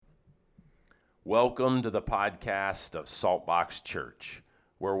Welcome to the podcast of Saltbox Church,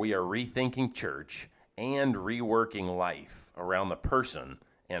 where we are rethinking church and reworking life around the person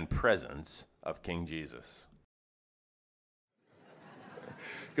and presence of King Jesus.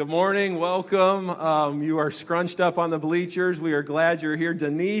 Good morning, welcome. You are scrunched up on the bleachers. We are glad you're here.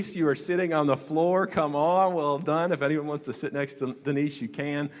 Denise, you are sitting on the floor. Come on, well done. If anyone wants to sit next to Denise, you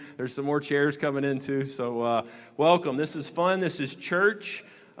can. There's some more chairs coming in too, so welcome. This is fun. This is church.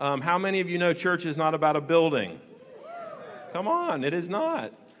 How many of you know church is not about a building? Come on, it is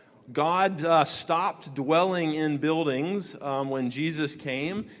not. God stopped dwelling in buildings when Jesus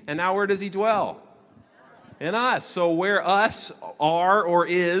came, and now where does he dwell? In us. So where us are or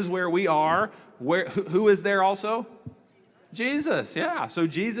is where we are, who is there also? Jesus, yeah. So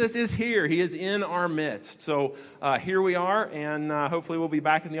Jesus is here. He is in our midst. So here we are, and hopefully we'll be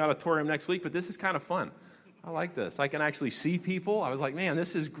back in the auditorium next week, but this is kind of fun. I like this. I can actually see people. I was like, man,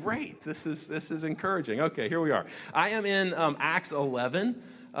 this is great. This is encouraging. Okay, here we are. I am in Acts 11.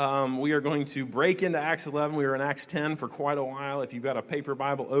 We are going to break into Acts 11. We were in Acts 10 for quite a while. If you've got a paper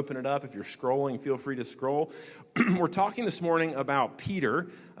Bible, open it up. If you're scrolling, feel free to scroll. We're talking this morning about Peter,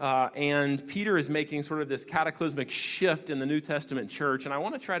 and Peter is making sort of this cataclysmic shift in the New Testament church, and I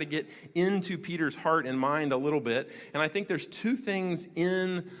want to try to get into Peter's heart and mind a little bit, and I think there's two things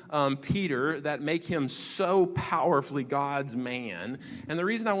in Peter that make him so powerfully God's man, and the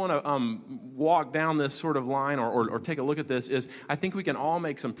reason I want to walk down this sort of line or take a look at this is I think we can all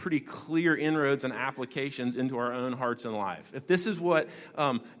make some pretty clear inroads and applications into our own hearts and life. If this is what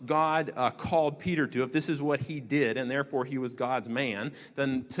God called Peter to, if this is what he did, and therefore he was God's man,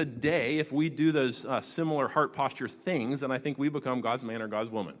 then today, if we do those similar heart posture things, then I think we become God's man or God's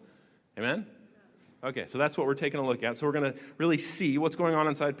woman. Amen? Okay, so that's what we're taking a look at. So we're going to really see what's going on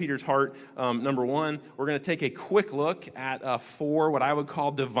inside Peter's heart. Number one, we're going to take a quick look at four what I would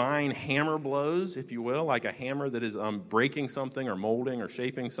call divine hammer blows, if you will, like a hammer that is breaking something or molding or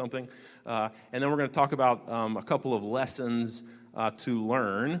shaping something. And then we're going to talk about a couple of lessons to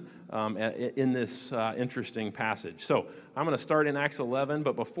learn in this interesting passage. So I'm going to start in Acts 11,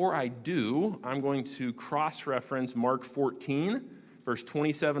 but before I do, I'm going to cross-reference Mark 14, verse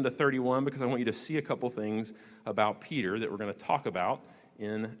 27 to 31, because I want you to see a couple things about Peter that we're going to talk about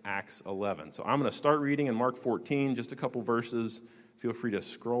in Acts 11. So I'm going to start reading in Mark 14, just a couple verses. Feel free to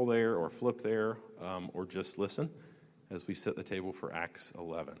scroll there or flip there or just listen as we set the table for Acts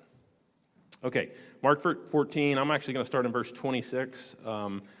 11. Okay, Mark 14, I'm actually going to start in verse 26,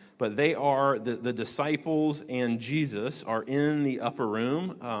 but they are, the disciples and Jesus are in the upper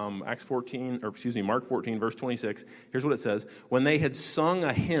room. Mark 14, verse 26, here's what it says. When they had sung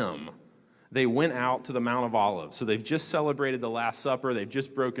a hymn, they went out to the Mount of Olives. So they've just celebrated the Last Supper, they've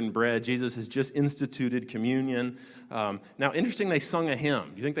just broken bread, Jesus has just instituted communion. Now, interesting, they sung a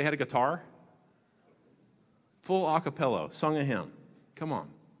hymn. You think they had a guitar? Full a cappella, sung a hymn. Come on.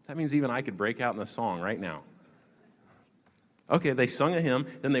 That means even I could break out in a song right now. Okay, they sung a hymn,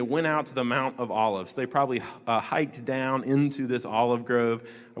 then they went out to the Mount of Olives. They probably hiked down into this olive grove.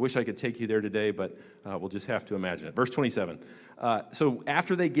 I wish I could take you there today, but we'll just have to imagine it. Verse 27. So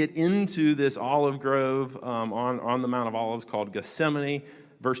after they get into this olive grove on the Mount of Olives called Gethsemane,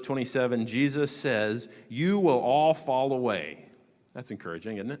 verse 27, Jesus says, "You will all fall away." That's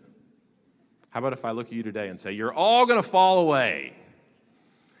encouraging, isn't it? How about if I look at you today and say, "You're all going to fall away"?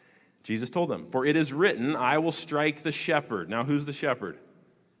 Jesus told them, "For it is written, I will strike the shepherd." Now, who's the shepherd?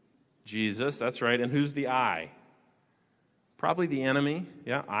 Jesus, that's right. And who's the I? Probably the enemy.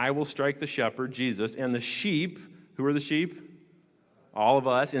 Yeah, I will strike the shepherd, Jesus. And the sheep, who are the sheep? All of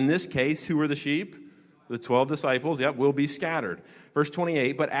us. In this case, who are the sheep? The 12 disciples, yep, will be scattered. Verse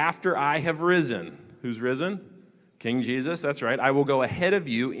 28, "But after I have risen," who's risen? King Jesus, that's right. "I will go ahead of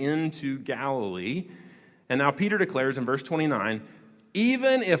you into Galilee." And now Peter declares in verse 29,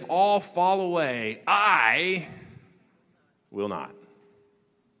 "Even if all fall away, I will not."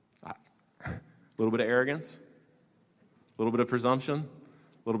 A little bit of arrogance, a little bit of presumption,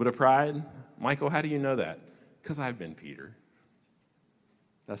 a little bit of pride. Michael, how do you know that? Because I've been Peter.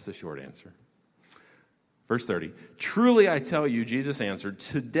 That's the short answer. Verse 30, "Truly I tell you," Jesus answered,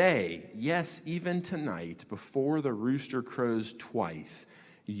 "today, yes, even tonight, before the rooster crows twice,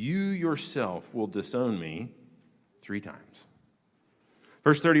 you yourself will disown me 3 times.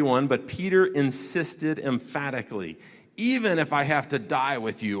 Verse 31, "But Peter insisted emphatically, 'Even if I have to die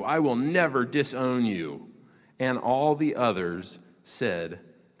with you, I will never disown you.' And all the others said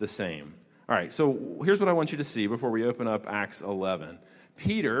the same." All right, so here's what I want you to see before we open up Acts 11.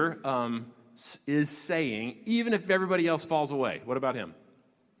 Peter is saying, even if everybody else falls away, what about him?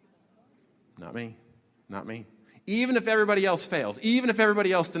 Not me. Not me. Even if everybody else fails, even if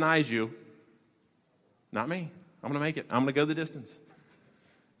everybody else denies you, Not me. I'm going to make it. I'm going to go the distance.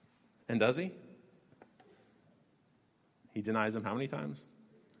 And does he? He denies him how many times?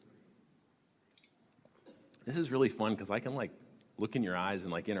 This is really fun because I can look in your eyes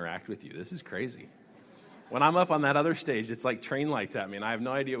and interact with you. This is crazy. When I'm up on that other stage, it's like train lights at me, and I have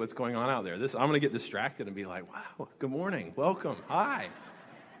no idea what's going on out there. I'm going to get distracted and be like, wow, good morning, welcome, hi.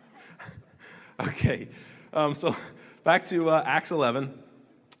 Okay, so back to Acts 11.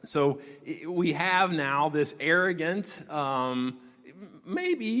 So we have now this arrogant,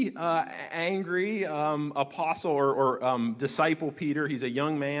 maybe angry apostle or disciple Peter. He's a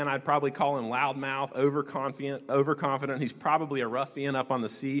young man. I'd probably call him loudmouth, overconfident. He's probably a ruffian up on the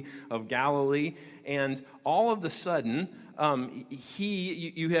Sea of Galilee. And all of a sudden,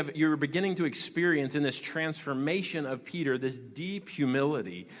 you're beginning to experience in this transformation of Peter this deep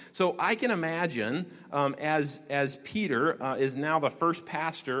humility. So I can imagine as Peter is now the first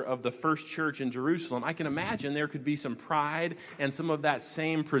pastor of the first church in Jerusalem, I can imagine there could be some pride and some of that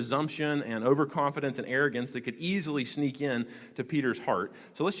same presumption and overconfidence and arrogance that could easily sneak in to Peter's heart.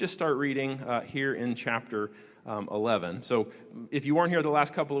 So let's just start reading here in chapter 11. So if you weren't here the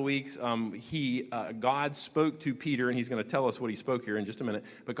last couple of weeks, God spoke to Peter, and he's going to tell us what he spoke here in just a minute.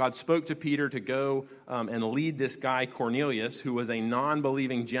 But God spoke to Peter to go and lead this guy Cornelius, who was a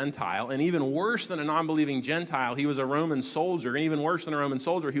non-believing Gentile, and even worse than a non-believing Gentile, he was a Roman soldier, and even worse than a Roman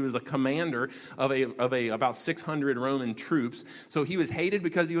soldier, he was a commander of about 600 Roman troops. So he was hated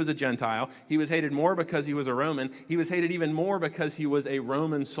because he was a Gentile. He was hated more because he was a Roman. He was hated even more because he was a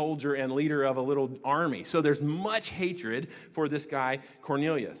Roman soldier and leader of a little army. So there's much hatred for this guy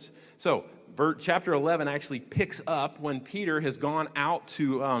Cornelius. So chapter 11 actually picks up when Peter has gone out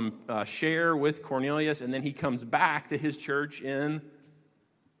to share with Cornelius, and then he comes back to his church in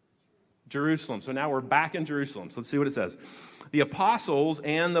Jerusalem. So now we're back in Jerusalem. So let's see what it says. The apostles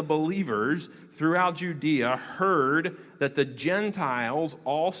and the believers throughout Judea heard that the Gentiles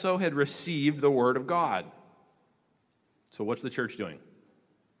also had received the word of God. So what's the church doing?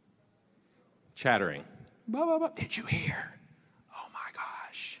 Chattering. Blah, blah, blah. Did you hear? Oh my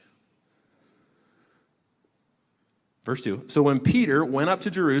gosh. Verse 2. So when Peter went up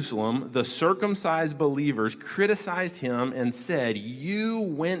to Jerusalem, the circumcised believers criticized him and said,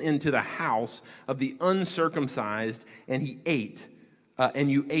 "You went into the house of the uncircumcised, and you ate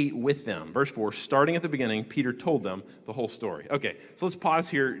with them." Verse 4, starting at the beginning, Peter told them the whole story. Okay, so let's pause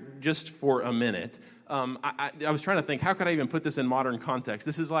here just for a minute. I was trying to think, how could I even put this in modern context?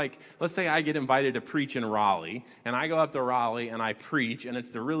 This is like, let's say I get invited to preach in Raleigh, and I go up to Raleigh and I preach, and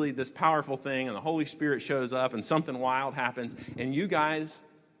it's really this powerful thing, and the Holy Spirit shows up, and something wild happens, and you guys,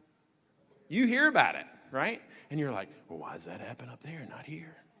 you hear about it, right? And you're like, well, why does that happen up there and not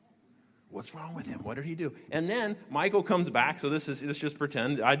here? What's wrong with him? What did he do? And then Michael comes back. So let's just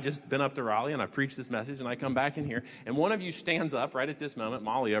pretend I'd just been up to Raleigh and I preached this message, and I come back in here, and one of you stands up right at this moment.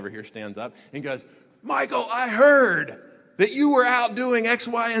 Molly over here stands up and goes, "Michael, I heard that you were out doing X,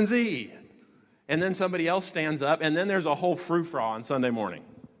 Y, and Z." And then somebody else stands up, and then there's a whole frou-frou on Sunday morning.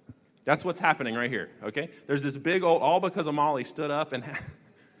 That's what's happening right here, okay? There's this big old, all because of Molly stood up and had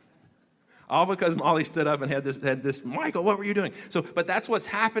this, "Michael, what were you doing?" So, but that's what's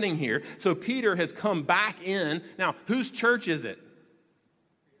happening here. So Peter has come back in. Now, whose church is it?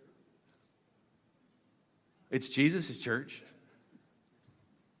 It's Jesus' church.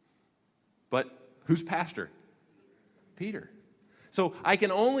 But who's pastor? Peter. So I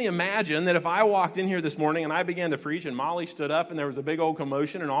can only imagine that if I walked in here this morning and I began to preach and Molly stood up and there was a big old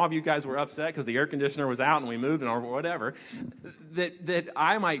commotion and all of you guys were upset because the air conditioner was out and we moved or whatever, that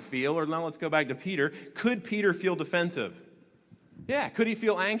I might feel, or now let's go back to Peter, could Peter feel defensive? Yeah. Could he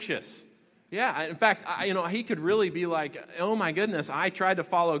feel anxious? Yeah. In fact, he could really be like, oh my goodness, I tried to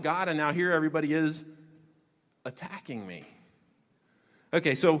follow God and now here everybody is attacking me.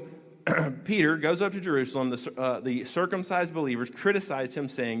 Okay, so Peter goes up to Jerusalem. The circumcised believers criticized him,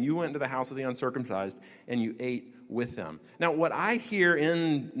 saying, "You went into the house of the uncircumcised, and you ate with them." Now, what I hear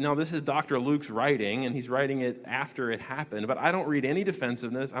this is Dr. Luke's writing, and he's writing it after it happened, but I don't read any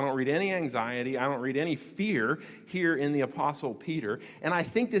defensiveness. I don't read any anxiety. I don't read any fear here in the Apostle Peter. And I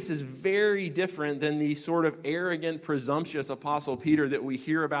think this is very different than the sort of arrogant, presumptuous Apostle Peter that we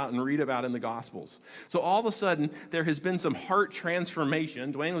hear about and read about in the Gospels. So all of a sudden, there has been some heart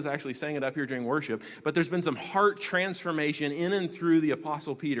transformation. Dwayne was actually saying it up here during worship, but there's been some heart transformation in and through the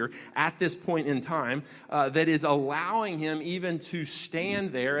Apostle Peter at this point in time that is allowing him even to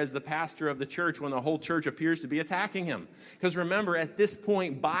stand there as the pastor of the church when the whole church appears to be attacking him. Because remember, at this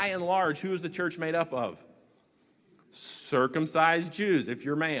point, by and large, who is the church made up of? circumcised Jews if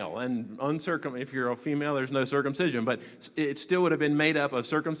you're male, and if you're a female, there's no circumcision, but it still would have been made up of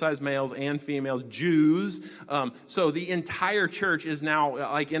circumcised males and females, Jews. So the entire church is now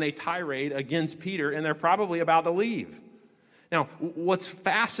like in a tirade against Peter, and they're probably about to leave. Now, what's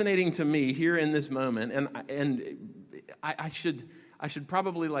fascinating to me here in this moment, and I should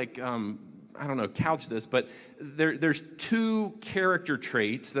probably couch this, but there's two character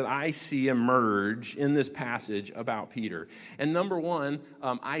traits that I see emerge in this passage about Peter. And number one,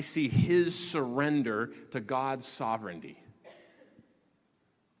 I see his surrender to God's sovereignty.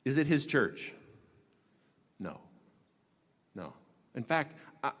 Is it his church? No. In fact,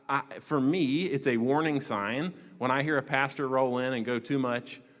 for me, it's a warning sign when I hear a pastor roll in and go too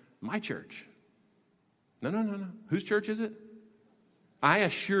much, my church. No. Whose church is it? I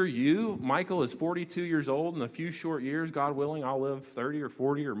assure you, Michael is 42 years old. In a few short years, God willing, I'll live 30 or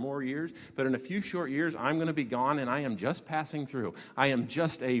 40 or more years. But in a few short years, I'm going to be gone, and I am just passing through. I am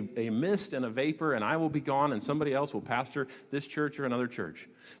just a mist and a vapor, and I will be gone, and somebody else will pastor this church or another church.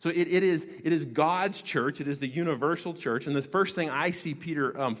 So it is God's church. It is the universal church. And the first thing I see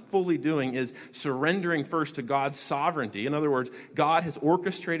Peter fully doing is surrendering first to God's sovereignty. In other words, God has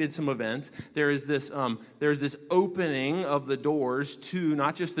orchestrated some events. There's this opening of the doors to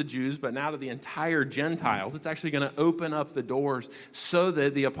not just the Jews, but now to the entire Gentiles. It's actually going to open up the doors so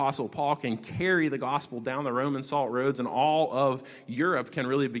that the Apostle Paul can carry the gospel down the Roman salt roads, and all of Europe can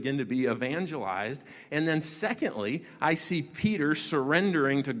really begin to be evangelized. And then secondly, I see Peter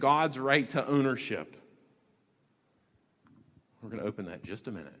surrendering to God's right to ownership. We're going to open that in just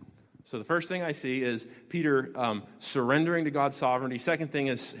a minute. So the first thing I see is Peter surrendering to God's sovereignty. Second thing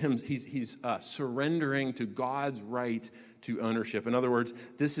is he's surrendering to God's right to ownership. In other words,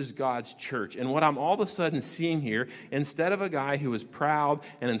 this is God's church. And what I'm all of a sudden seeing here, instead of a guy who is proud,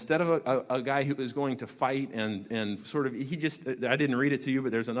 and instead of a guy who is going to fight and sort of, I didn't read it to you,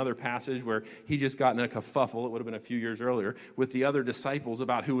 but there's another passage where he just got in a kerfuffle, it would have been a few years earlier, with the other disciples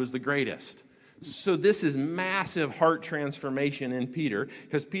about who was the greatest. So this is massive heart transformation in Peter,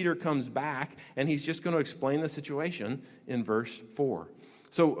 because Peter comes back and he's just going to explain the situation in verse 4.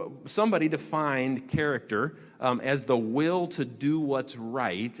 So somebody defined character as the will to do what's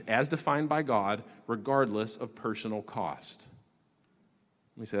right, as defined by God, regardless of personal cost.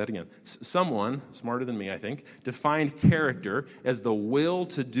 Let me say that again. Someone, smarter than me, I think, defined character as the will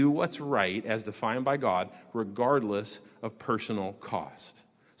to do what's right, as defined by God, regardless of personal cost.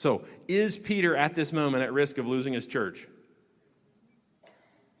 So, is Peter at this moment at risk of losing his church?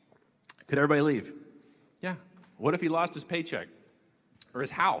 Could everybody leave? Yeah. What if he lost his paycheck or his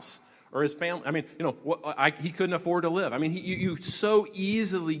house or his family? I mean, he couldn't afford to live. I mean, you so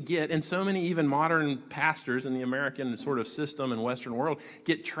easily get, and so many even modern pastors in the American sort of system and Western world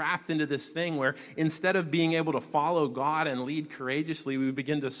get trapped into this thing where instead of being able to follow God and lead courageously, we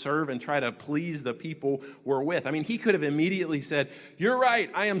begin to serve and try to please the people we're with. I mean, he could have immediately said, "You're right,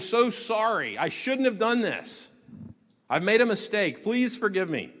 I am so sorry. I shouldn't have done this. I've made a mistake. Please forgive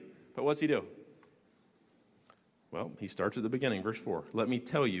me." But what's he do? Well, he starts at the beginning, verse 4. Let me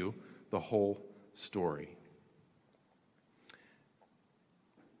tell you the whole story.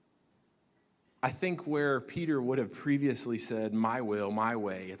 I think where Peter would have previously said, my will, my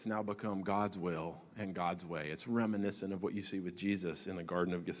way, it's now become God's will and God's way. It's reminiscent of what you see with Jesus in the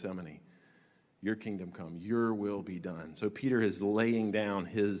Garden of Gethsemane. Your kingdom come, your will be done. So Peter is laying down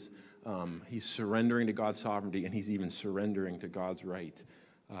he's surrendering to God's sovereignty, and he's even surrendering to God's right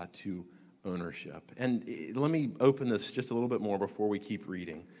to ownership. And let me open this just a little bit more before we keep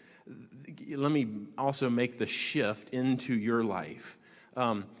reading. Let me also make the shift into your life.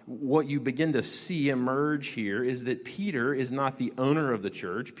 What you begin to see emerge here is that Peter is not the owner of the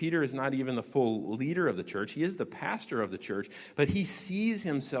church. Peter is not even the full leader of the church. He is the pastor of the church, but he sees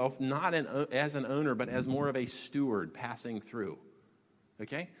himself not as an owner, but as more of a steward passing through.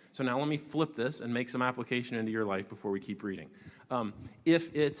 Okay? So now let me flip this and make some application into your life before we keep reading. Is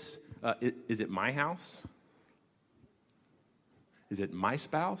it my house? Is it my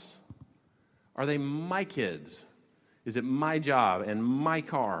spouse? Are they my kids? Is it my job and my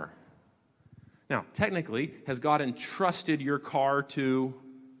car? Now, technically, has God entrusted your car to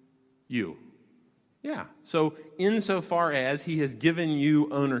you? Yeah. So insofar as he has given you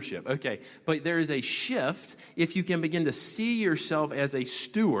ownership. Okay. But there is a shift if you can begin to see yourself as a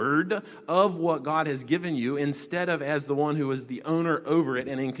steward of what God has given you instead of as the one who is the owner over it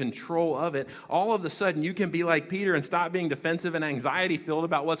and in control of it. All of a sudden, you can be like Peter and stop being defensive and anxiety-filled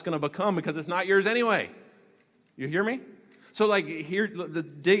about what's going to become because it's not yours anyway. You hear me? So like here,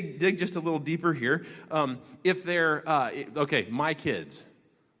 dig just a little deeper here. If they're, my kids,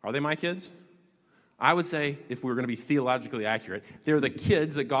 are they my kids? I would say, if we were going to be theologically accurate, they're the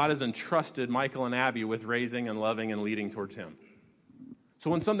kids that God has entrusted Michael and Abby with raising and loving and leading towards him. So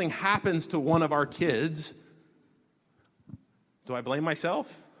when something happens to one of our kids, do I blame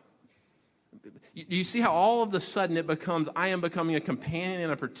myself? You see how all of a sudden it becomes, I am becoming a companion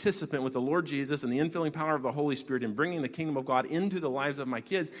and a participant with the Lord Jesus and the infilling power of the Holy Spirit in bringing the kingdom of God into the lives of my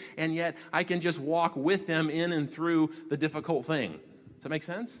kids, and yet I can just walk with them in and through the difficult thing. Does that make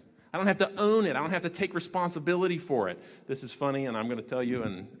sense? I don't have to own it. I don't have to take responsibility for it. This is funny, and I'm going to tell you,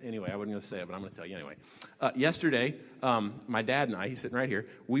 and anyway, I wasn't going to say it, but I'm going to tell you anyway. Yesterday, my dad and I, he's sitting right here,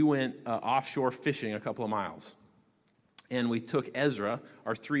 we went offshore fishing a couple of miles. And we took Ezra,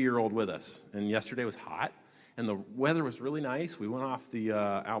 our 3-year-old, with us. And yesterday was hot, and the weather was really nice. We went off the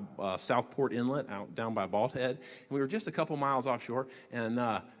Southport Inlet out down by Bald Head, and we were just a couple miles offshore, and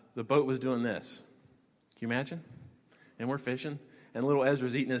the boat was doing this. Can you imagine? And we're fishing. And little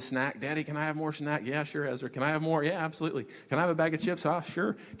Ezra's eating his snack. Daddy, can I have more snack? Yeah, sure, Ezra. Can I have more? Yeah, absolutely. Can I have a bag of chips?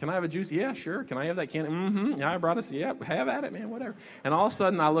 Sure. Can I have a juice? Yeah, sure. Can I have that candy? Mm-hmm. Yeah, I brought us. Yeah, have at it, man, whatever. And all of a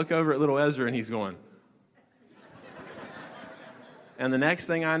sudden, I look over at little Ezra, and he's going. And the next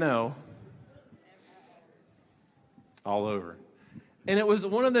thing I know, all over. And it was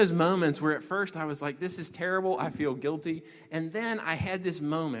one of those moments where at first I was like, this is terrible, I feel guilty. And then I had this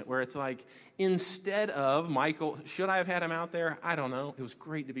moment where it's like, instead of Michael, should I have had him out there? I don't know. It was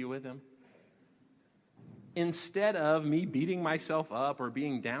great to be with him. Instead of me beating myself up or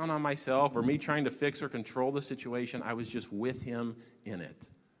being down on myself or me trying to fix or control the situation, I was just with him in it.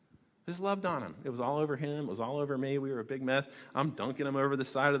 Just loved on him. It was all over him. It was all over me. We were a big mess. I'm dunking him over the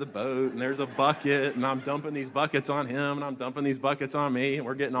side of the boat, and there's a bucket, and I'm dumping these buckets on him, and I'm dumping these buckets on me, and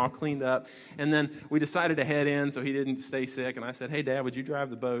we're getting all cleaned up. And then we decided to head in so he didn't stay sick, and I said, hey, Dad, would you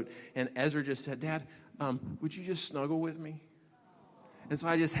drive the boat? And Ezra just said, Dad, would you just snuggle with me? And so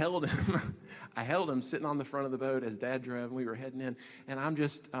I just held him. I held him sitting on the front of the boat as Dad drove, and we were heading in. And I'm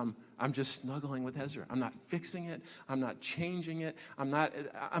just snuggling with Ezra. I'm not fixing it. I'm not changing it.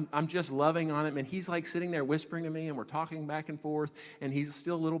 I'm just loving on him. And he's like sitting there whispering to me, and we're talking back and forth. And he's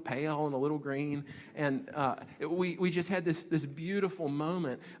still a little pale and a little green. And we just had this beautiful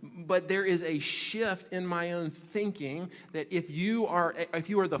moment. But there is a shift in my own thinking that if you are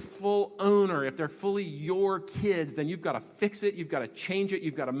the full owner, if they're fully your kids, then you've got to fix it. You've got to change it.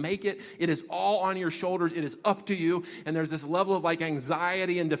 You've got to make it. It is all on your shoulders. It is up to you. And there's this level of like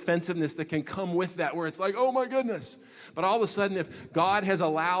anxiety and defensiveness that can come with that, where it's like, oh my goodness. But all of a sudden, if God has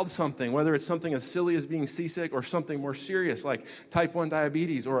allowed something, whether it's something as silly as being seasick or something more serious like type 1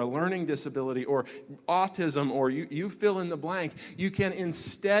 diabetes or a learning disability or autism, or you fill in the blank, you can,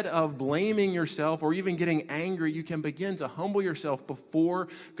 instead of blaming yourself or even getting angry, you can begin to humble yourself before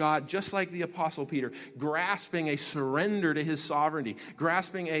God, just like the Apostle Peter, grasping a surrender to his sovereignty,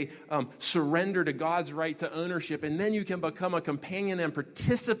 grasping a surrender to God's right to ownership, and then you can become a companion and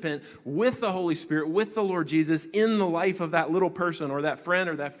participant with the Holy Spirit, with the Lord Jesus in the life of that little person or that friend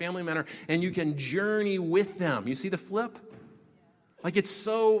or that family member, and you can journey with them. You see the flip? Like it's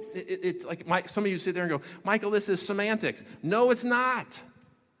like some of you sit there and go, Michael, this is semantics. No, it's not.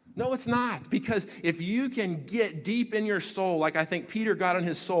 No, it's not. Because if you can get deep in your soul, like I think Peter got in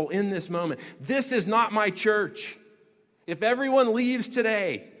his soul in this moment, this is not my church. If everyone leaves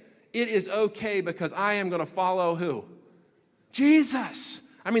today, it is okay because I am going to follow who? Jesus.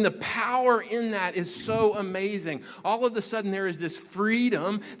 I mean, the power in that is so amazing. All of a sudden, there is this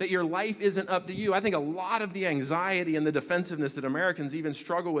freedom that your life isn't up to you. I think a lot of the anxiety and the defensiveness that Americans even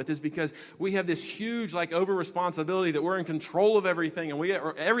struggle with is because we have this huge, like, over-responsibility that we're in control of everything and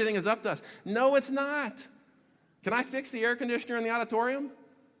everything is up to us. No, it's not. Can I fix the air conditioner in the auditorium?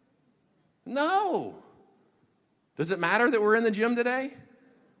 No. Does it matter that we're in the gym today?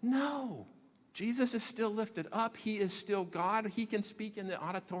 No. Jesus is still lifted up. He is still God. He can speak in the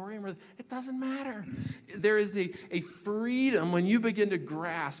auditorium. It doesn't matter. There is a freedom when you begin to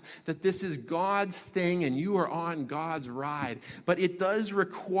grasp that this is God's thing and you are on God's ride. But it does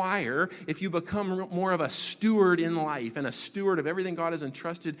require, if you become more of a steward in life and a steward of everything God has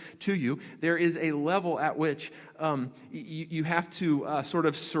entrusted to you, there is a level at which you have to sort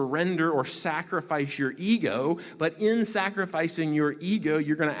of surrender or sacrifice your ego. But in sacrificing your ego,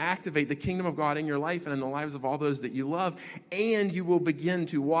 you're going to activate the kingdom of God in your life and in the lives of all those that you love, and you will begin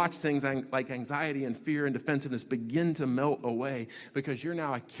to watch things like anxiety and fear and defensiveness begin to melt away because you're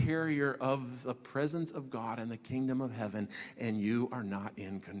now a carrier of the presence of God and the kingdom of heaven, and you are not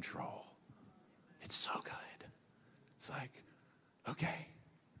in control. It's so good. It's like, okay,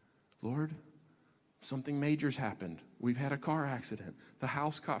 Lord, Something major's happened. We've had a car accident. The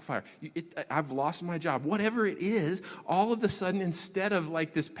house caught fire. I've lost my job. Whatever it is, all of a sudden, instead of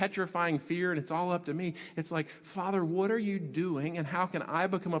like this petrifying fear and it's all up to me, it's like, Father, what are you doing and how can I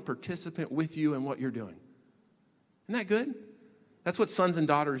become a participant with you in what you're doing? Isn't that good? That's what sons and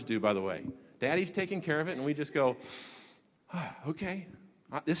daughters do, by the way. Daddy's taking care of it and we just go, okay,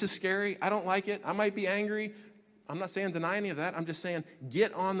 this is scary. I don't like it. I might be angry. I'm not saying deny any of that. I'm just saying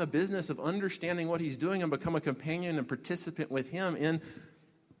get on the business of understanding what he's doing and become a companion and participant with him in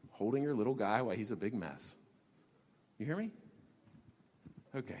holding your little guy while he's a big mess. You hear me?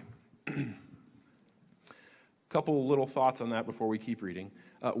 Okay. Couple little thoughts on that before we keep reading.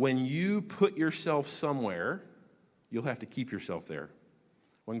 When you put yourself somewhere, you'll have to keep yourself there.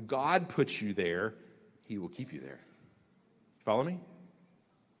 When God puts you there, he will keep you there. Follow me?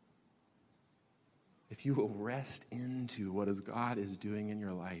 If you will rest into what God is doing in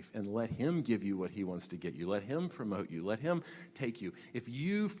your life and let him give you what he wants to get you, let him promote you, let him take you. If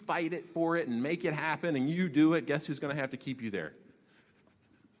you fight it for it and make it happen and you do it, guess who's going to have to keep you there?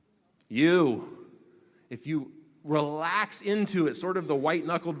 You. If you relax into it, sort of the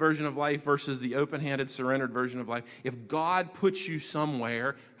white-knuckled version of life versus the open-handed, surrendered version of life, if God puts you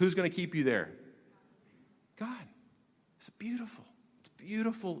somewhere, who's going to keep you there? God. It's beautiful.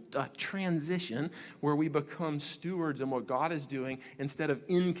 Beautiful transition where we become stewards in what God is doing instead of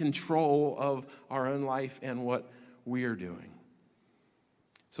in control of our own life and what we are doing.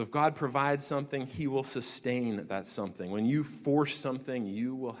 So if God provides something, he will sustain that something. When you force something,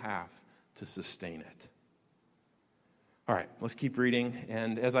 you will have to sustain it. All right, let's keep reading.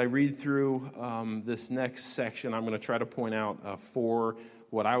 And as I read through this next section, I'm going to try to point out four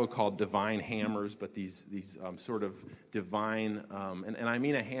what I would call divine hammers, but these sort of divine, and I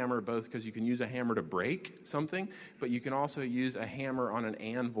mean a hammer both because you can use a hammer to break something, but you can also use a hammer on an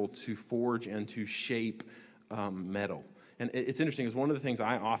anvil to forge and to shape metal. And it's interesting because one of the things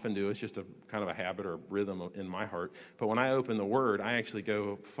I often do, it's just a kind of a habit or rhythm in my heart, but when I open the Word, I actually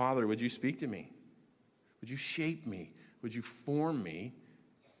go, Father, would you speak to me? Would you shape me? Would you form me?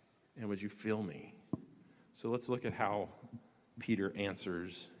 And would you fill me? So let's look at how Peter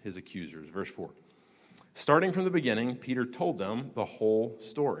answers his accusers. Verse 4. Starting from the beginning, Peter told them the whole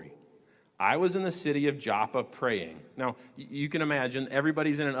story. I was in the city of Joppa praying. Now, you can imagine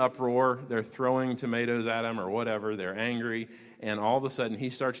everybody's in an uproar. They're throwing tomatoes at him or whatever. They're angry. And all of a sudden,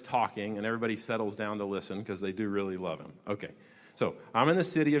 he starts talking, and everybody settles down to listen because they do really love him. Okay. So, I'm in the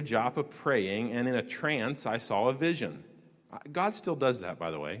city of Joppa praying, and in a trance, I saw a vision. God still does that,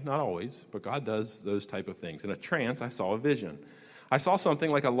 by the way. Not always, but God does those type of things. In a trance, I saw a vision. I saw something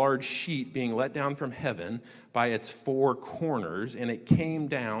like a large sheet being let down from heaven by its four corners, and it came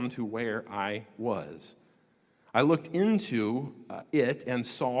down to where I was. I looked into it and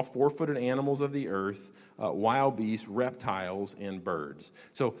saw four-footed animals of the earth, wild beasts, reptiles, and birds.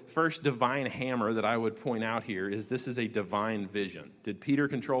 So first divine hammer that I would point out here is this is a divine vision. Did Peter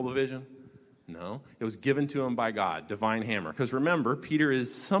control the vision? No, it was given to him by God, divine hammer. Because remember, Peter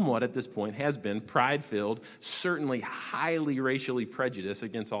is somewhat at this point, has been pride-filled, certainly highly racially prejudiced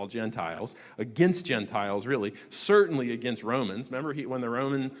against all Gentiles, against Gentiles really, certainly against Romans. Remember when the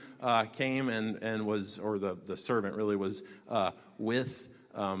Roman came and was, or the servant really was with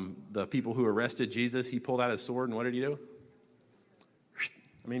the people who arrested Jesus, he pulled out his sword and what did he do?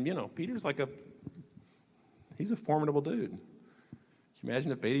 I mean, Peter's he's a formidable dude. Can you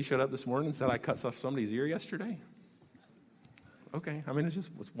imagine if Beatty showed up this morning and said, I cut off somebody's ear yesterday? Okay, I mean, it's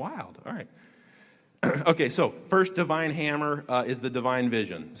wild. All right. Okay, so first divine hammer is the divine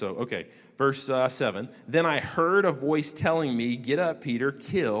vision. So, okay, verse 7. Then I heard a voice telling me, get up, Peter,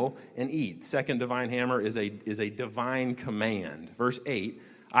 kill and eat. Second divine hammer is a divine command. Verse 8.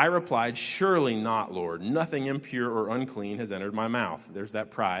 I replied, surely not, Lord. Nothing impure or unclean has entered my mouth. There's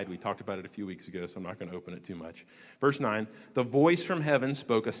that pride. We talked about it a few weeks ago, so I'm not going to open it too much. Verse 9, the voice from heaven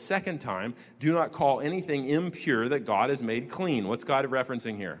spoke a second time, do not call anything impure that God has made clean. What's God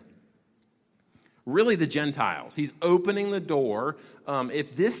referencing here? Really the Gentiles. He's opening the door.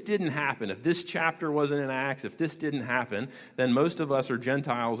 If this didn't happen, if this chapter wasn't in Acts, if this didn't happen, then most of us are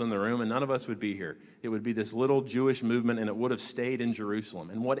Gentiles in the room and none of us would be here. It would be this little Jewish movement and it would have stayed in Jerusalem.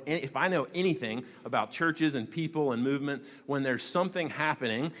 And if I know anything about churches and people and movement, when there's something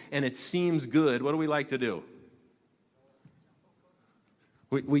happening and it seems good, what do we like to do?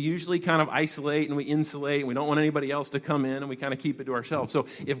 We usually kind of isolate and we insulate and we don't want anybody else to come in and we kind of keep it to ourselves. So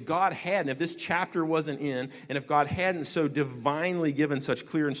if God hadn't, if this chapter wasn't in, and if God hadn't so divinely given such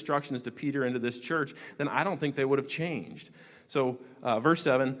clear instructions to Peter and to this church, then I don't think they would have changed. So verse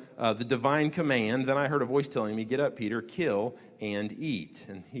 7, the divine command, then I heard a voice telling me, get up, Peter, kill and eat.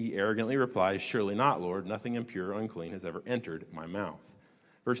 And he arrogantly replies, surely not, Lord. Nothing impure or unclean has ever entered my mouth.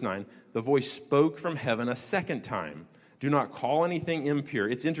 Verse 9, the voice spoke from heaven a second time. Do not call anything impure.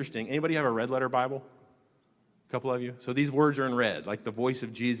 It's interesting. Anybody have a red letter Bible? A couple of you? So these words are in red, like the voice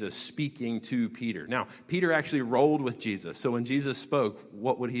of Jesus speaking to Peter. Now, Peter actually rolled with Jesus. So when Jesus spoke,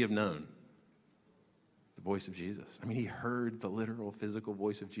 what would he have known? The voice of Jesus. I mean, he heard the literal physical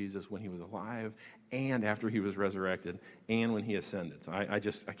voice of Jesus when he was alive and after he was resurrected and when he ascended. So I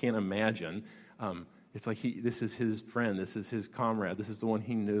can't imagine. It's like this is his friend, this is his comrade, this is the one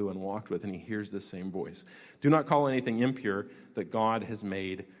he knew and walked with, and he hears this same voice. Do not call anything impure that God has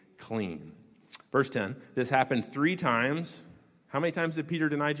made clean. Verse 10, this happened 3 times. How many times did Peter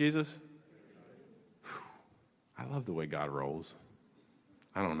deny Jesus? Whew. I love the way God rolls.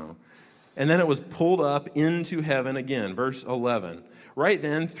 I don't know. And then it was pulled up into heaven again. Verse 11. Right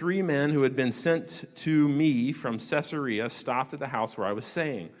then, 3 men who had been sent to me from Caesarea stopped at the house where I was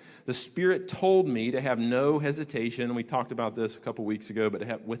staying. The Spirit told me to have no hesitation. We talked about this a couple weeks ago,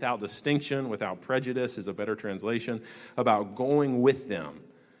 but without distinction, without prejudice is a better translation, about going with them.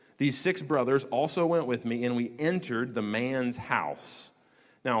 These 6 brothers also went with me, and we entered the man's house.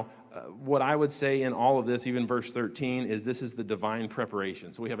 Now, what I would say in all of this, even verse 13, is this is the divine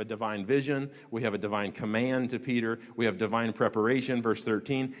preparation. So we have a divine vision, we have a divine command to Peter, we have divine preparation, verse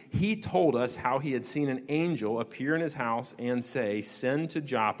 13. He told us how he had seen an angel appear in his house and say, send to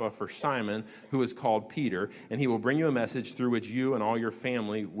Joppa for Simon, who is called Peter, and he will bring you a message through which you and all your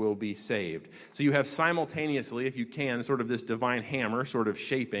family will be saved. So you have simultaneously, if you can, sort of this divine hammer sort of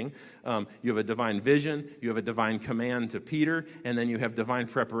shaping. You have a divine vision, you have a divine command to Peter, and then you have divine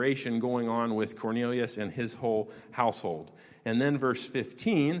preparation going on with Cornelius and his whole household. And then verse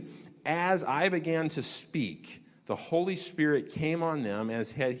 15, as I began to speak, the Holy Spirit came on them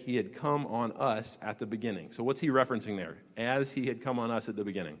as he had come on us at the beginning. So what's he referencing there? As he had come on us at the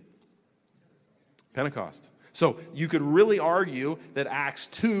beginning. Pentecost. So you could really argue that Acts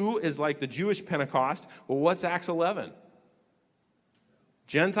 2 is like the Jewish Pentecost. Well, what's Acts 11?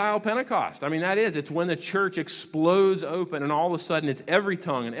 Gentile Pentecost. I mean, it's when the church explodes open and all of a sudden it's every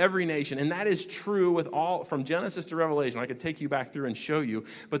tongue and every nation. And that is true with all, from Genesis to Revelation. I could take you back through and show you,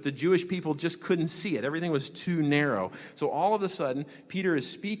 but the Jewish people just couldn't see it. Everything was too narrow. So all of a sudden, Peter is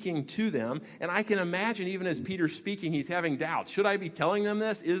speaking to them. And I can imagine even as Peter's speaking, he's having doubts. Should I be telling them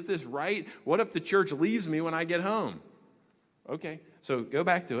this? Is this right? What if the church leaves me when I get home? Okay, so go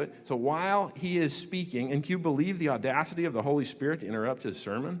back to it. So while he is speaking, and can you believe the audacity of the Holy Spirit to interrupt his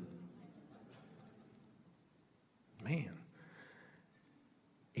sermon? Man.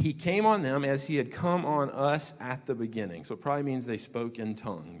 He came on them as he had come on us at the beginning. So it probably means they spoke in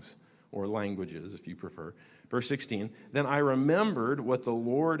tongues or languages, if you prefer. Verse 16, then I remembered what the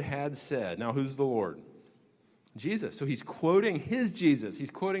Lord had said. Now, who's the Lord? Jesus. So he's quoting his Jesus.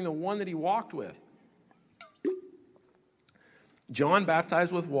 He's quoting the one that he walked with. John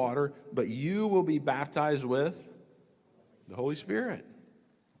baptized with water, but you will be baptized with the Holy Spirit.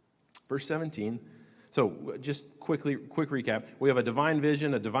 Verse 17. So just quick recap. We have a divine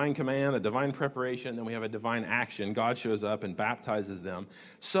vision, a divine command, a divine preparation, then we have a divine action. God shows up and baptizes them.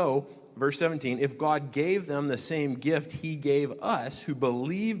 So, verse 17, if God gave them the same gift he gave us who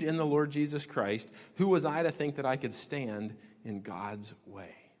believed in the Lord Jesus Christ, who was I to think that I could stand in God's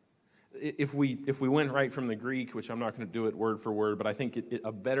way? If we went right from the Greek, which I'm not going to do it word for word, but I think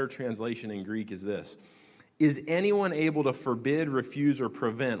a better translation in Greek is this. Is anyone able to forbid, refuse, or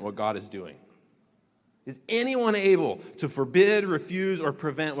prevent what God is doing? Is anyone able to forbid, refuse, or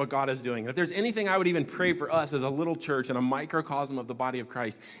prevent what God is doing? And if there's anything I would even pray for us as a little church and a microcosm of the body of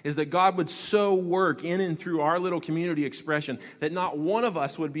Christ, is that God would so work in and through our little community expression that not one of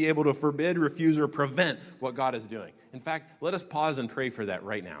us would be able to forbid, refuse, or prevent what God is doing. In fact, let us pause and pray for that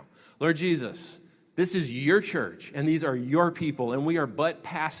right now. Lord Jesus, this is your church, and these are your people, and we are but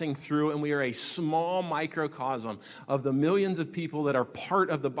passing through, and we are a small microcosm of the millions of people that are part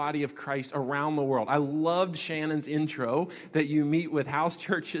of the body of Christ around the world. I loved Shannon's intro that you meet with house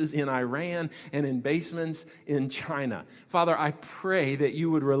churches in Iran and in basements in China. Father, I pray that you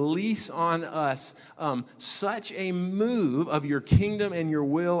would release on us such a move of your kingdom and your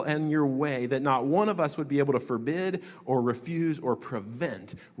will and your way that not one of us would be able to forbid or refuse or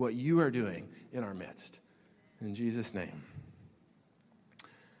prevent what you are doing in our midst. In Jesus' name.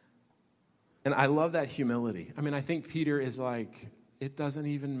 And I love that humility. I mean, I think Peter is like, it doesn't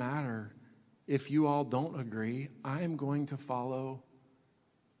even matter if you all don't agree. I'm going to follow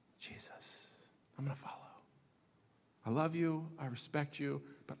Jesus. I'm going to follow. I love you, I respect you,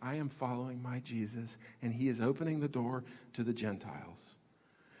 but I am following my Jesus, and he is opening the door to the Gentiles.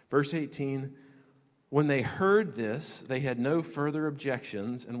 Verse 18, when they heard this, they had no further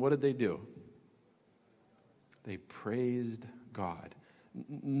objections, and what did they do? They praised God.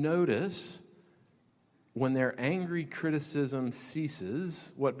 Notice, when their angry criticism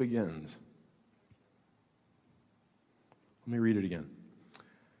ceases, what begins? Let me read it again.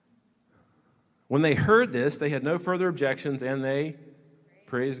 When they heard this, they had no further objections, and they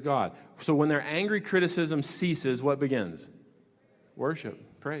praised God. So when their angry criticism ceases, what begins?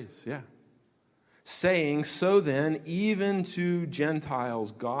 Worship, praise, yeah. Saying, so then, even to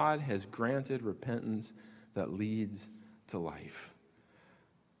Gentiles, God has granted repentance that leads to life.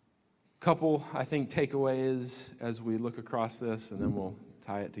 Couple, I think, takeaways as we look across this, and then we'll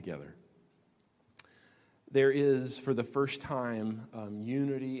tie it together. There is, for the first time,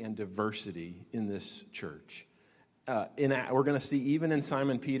 unity and diversity in this church. We're going to see even in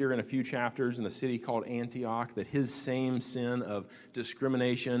Simon Peter in a few chapters in the city called Antioch that his same sin of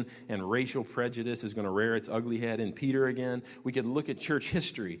discrimination and racial prejudice is going to rear its ugly head in Peter again. We could look at church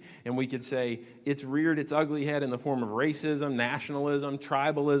history and we could say it's reared its ugly head in the form of racism, nationalism,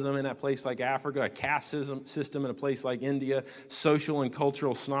 tribalism in a place like Africa, a caste system in a place like India, social and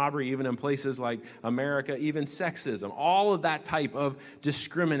cultural snobbery even in places like America, even sexism. All of that type of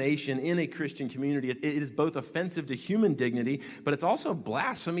discrimination in a Christian community, it is both offensive to human dignity, but it's also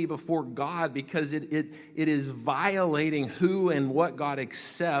blasphemy before God because it is violating who and what God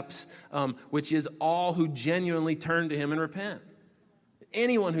accepts, which is all who genuinely turn to him and repent.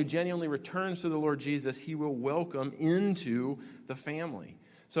 Anyone who genuinely returns to the Lord Jesus, he will welcome into the family.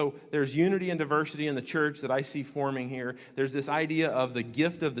 So there's unity and diversity in the church that I see forming here. There's this idea of the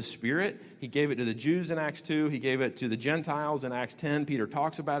gift of the Spirit. He gave it to the Jews in Acts 2. He gave it to the Gentiles in Acts 10. Peter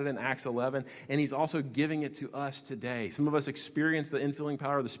talks about it in Acts 11. And he's also giving it to us today. Some of us experience the infilling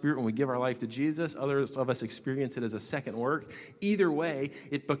power of the Spirit when we give our life to Jesus. Others of us experience it as a second work. Either way,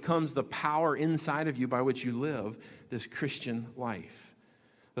 it becomes the power inside of you by which you live this Christian life.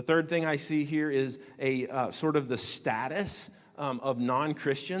 The third thing I see here is a sort of the status of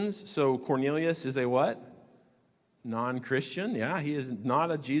non-Christians. So Cornelius is a what? Non-Christian. Yeah, he is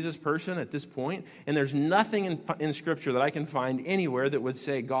not a Jesus person at this point. And there's nothing in Scripture that I can find anywhere that would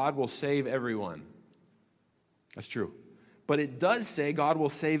say God will save everyone. That's true. But it does say God will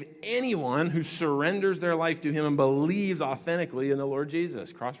save anyone who surrenders their life to him and believes authentically in the Lord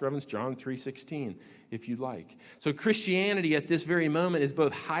Jesus. Cross-reference John 3:16, if you'd like. So Christianity at this very moment is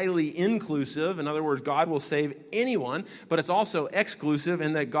both highly inclusive. In other words, God will save anyone, but it's also exclusive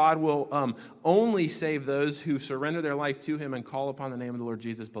in that God will only save those who surrender their life to him and call upon the name of the Lord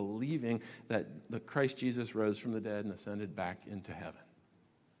Jesus, believing that the Christ Jesus rose from the dead and ascended back into heaven.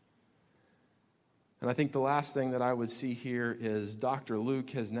 And I think the last thing that I would see here is Dr.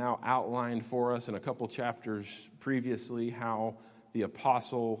 Luke has now outlined for us in a couple chapters previously how the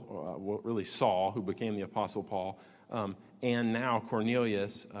apostle, really Saul, who became the apostle Paul, and now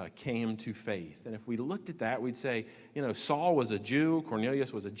Cornelius came to faith. And if we looked at that, we'd say, Saul was a Jew,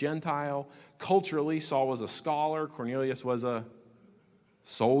 Cornelius was a Gentile. Culturally, Saul was a scholar, Cornelius was a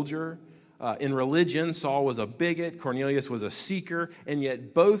soldier. In religion, Saul was a bigot, Cornelius was a seeker, and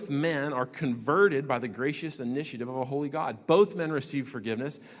yet both men are converted by the gracious initiative of a holy God. Both men receive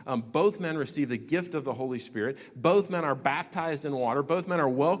forgiveness. Both men receive the gift of the Holy Spirit. Both men are baptized in water. Both men are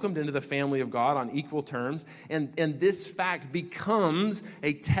welcomed into the family of God on equal terms. And this fact becomes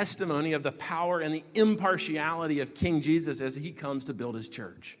a testimony of the power and the impartiality of King Jesus as he comes to build his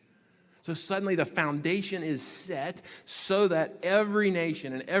church. So suddenly the foundation is set so that every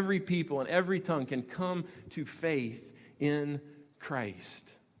nation and every people and every tongue can come to faith in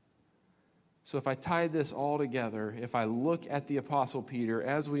Christ. So if I tie this all together, if I look at the Apostle Peter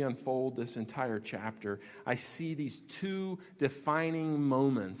as we unfold this entire chapter, I see these two defining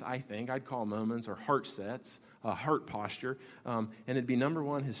moments, I think. I'd call moments or heart sets, a heart posture. And it'd be number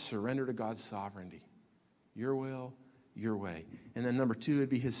one, his surrender to God's sovereignty. Your will, your way. And then number two would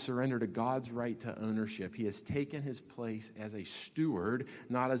be his surrender to God's right to ownership. He has taken his place as a steward,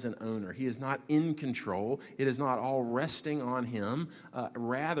 not as an owner. He is not in control. It is not all resting on him.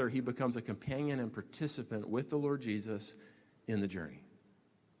 Rather, he becomes a companion and participant with the Lord Jesus in the journey.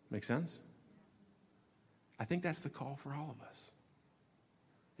 Make sense? I think that's the call for all of us.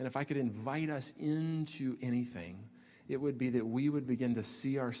 And if I could invite us into anything, it would be that we would begin to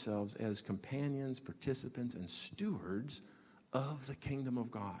see ourselves as companions, participants, and stewards of the kingdom of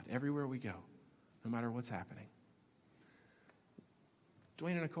God everywhere we go, no matter what's happening.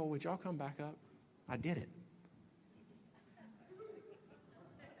 Dwayne and Nicole, would y'all come back up? I did it.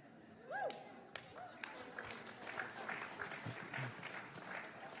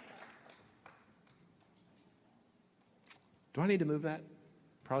 Do I need to move that?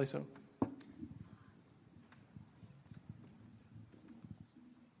 Probably so.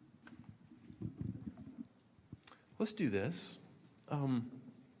 Let's do this.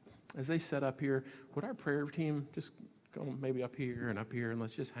 As they set up here, would our prayer team just go maybe up here, and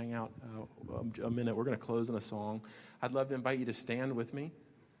let's just hang out a minute. We're going to close in a song. I'd love to invite you to stand with me.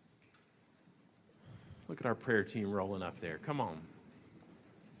 Look at our prayer team rolling up there. Come on.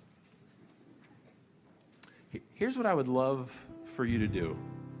 Here's what I would love for you to do.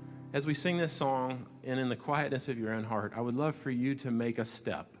 As we sing this song, and in the quietness of your own heart, I would love for you to make a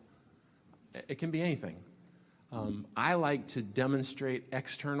step. It can be anything. I like to demonstrate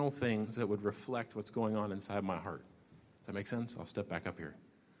external things that would reflect what's going on inside my heart. Does that make sense? I'll step back up here.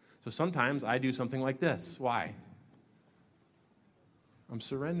 So sometimes I do something like this. Why? I'm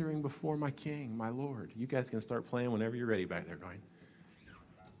surrendering before my King, my Lord. You guys can start playing whenever you're ready back there, going.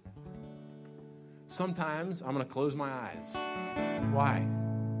 Sometimes I'm going to close my eyes. Why?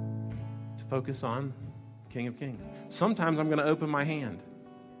 To focus on King of Kings. Sometimes I'm going to open my hand.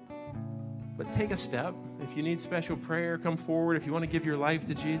 But take a step. If you need special prayer, come forward. If you want to give your life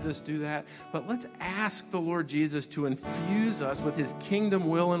to Jesus, do that. But let's ask the Lord Jesus to infuse us with his kingdom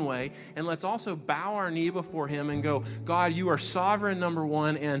will and way. And let's also bow our knee before him and go, God, you are sovereign, number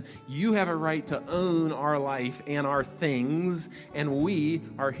one, and you have a right to own our life and our things. And we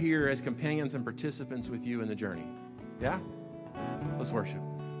are here as companions and participants with you in the journey. Yeah? Let's worship.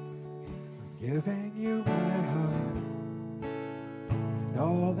 Giving you my heart and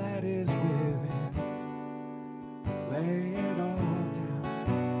all that is within. Lay it all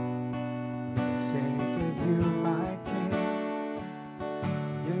down for the sake of you, my King.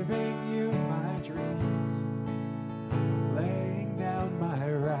 Giving you my dreams, laying down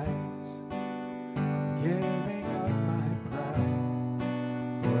my rights, giving up my pride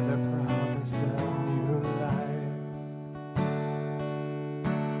for the promise of new life.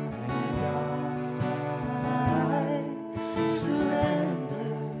 And I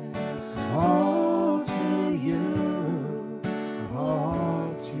surrender all to you,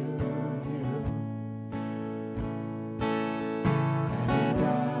 all to you. And I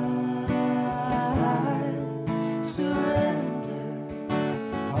surrender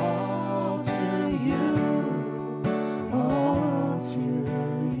all to you, all to you.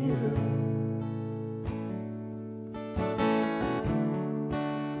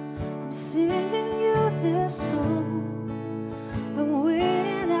 I'm singing you this song. I'm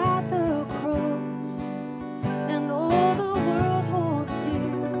waiting at the cross, and all the world holds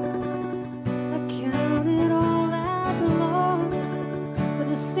dear. I count it all as a loss for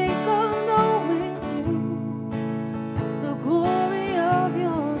the sake of knowing you, the glory of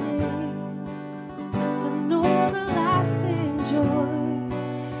your name, to know the lasting joy,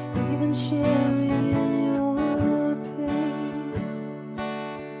 even sharing in your pain.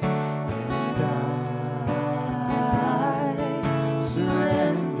 And I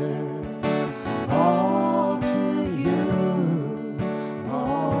surrender all to you,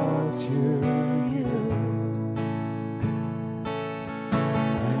 all to you.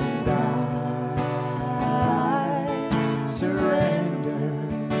 And I surrender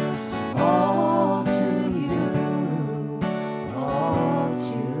all to you, all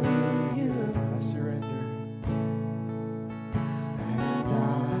to you. I surrender. And I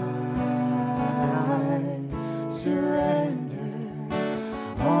surrender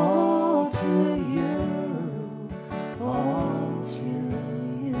all to you, all to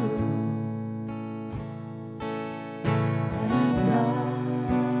you. And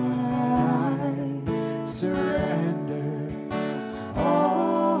I surrender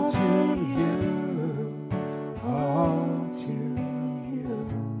all to you, all to you.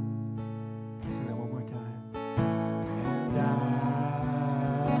 Sing that one more time.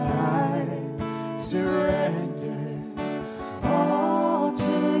 And I surrender all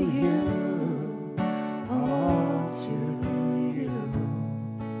to you, all to you.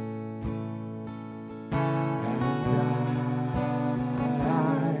 And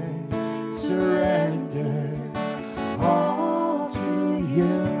I surrender all to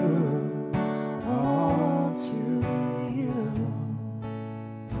you, all to you.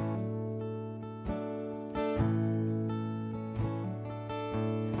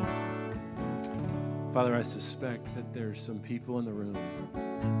 Father, I suspect that there's some people in the room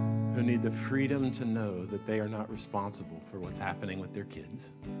who need the freedom to know that they are not responsible for what's happening with their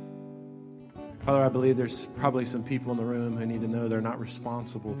kids. Father, I believe there's probably some people in the room who need to know they're not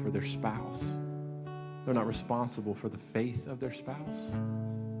responsible for their spouse. They're not responsible for the faith of their spouse.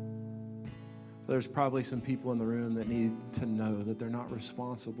 There's probably some people in the room that need to know that they're not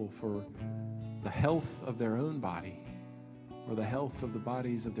responsible for the health of their own body or the health of the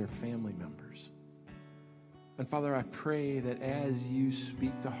bodies of their family members. And Father, I pray that as you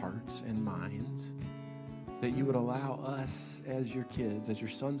speak to hearts and minds, that you would allow us as your kids, as your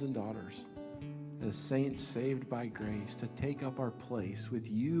sons and daughters, as saints saved by grace, to take up our place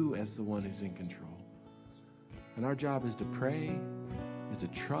with you as the one who's in control. And our job is to pray, is to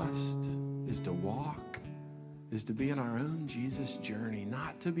trust, is to walk, is to be in our own Jesus journey,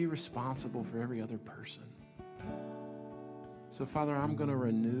 not to be responsible for every other person. So, Father, I'm going to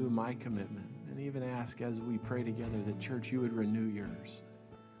renew my commitment and even ask as we pray together that, church, you would renew yours.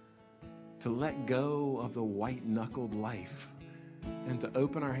 To let go of the white-knuckled life and to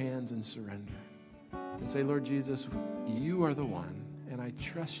open our hands and surrender and say, Lord Jesus, you are the one, and I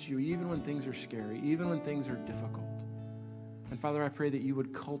trust you even when things are scary, even when things are difficult. And Father, I pray that you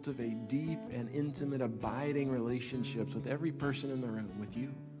would cultivate deep and intimate, abiding relationships with every person in the room, with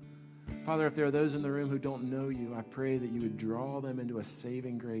you. Father, if there are those in the room who don't know you, I pray that you would draw them into a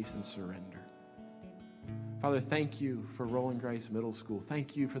saving grace and surrender. Father, thank you for Rolling Grace Middle School.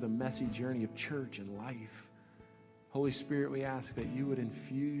 Thank you for the messy journey of church and life. Holy Spirit, we ask that you would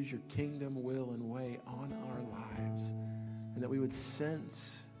infuse your kingdom, will, and way on our lives, and that we would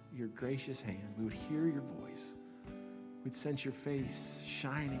sense your gracious hand. We would hear your voice. We'd sense your face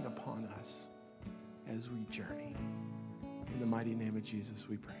shining upon us as we journey. In the mighty name of Jesus,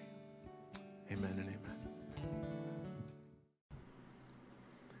 we pray. Amen and amen.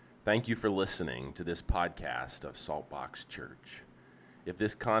 Thank you for listening to this podcast of Saltbox Church. If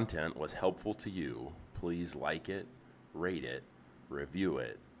this content was helpful to you, please like it, rate it, review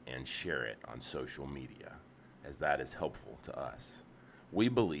it, and share it on social media, as that is helpful to us. We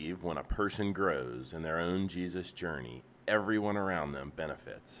believe when a person grows in their own Jesus journey, everyone around them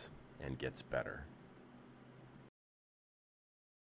benefits and gets better.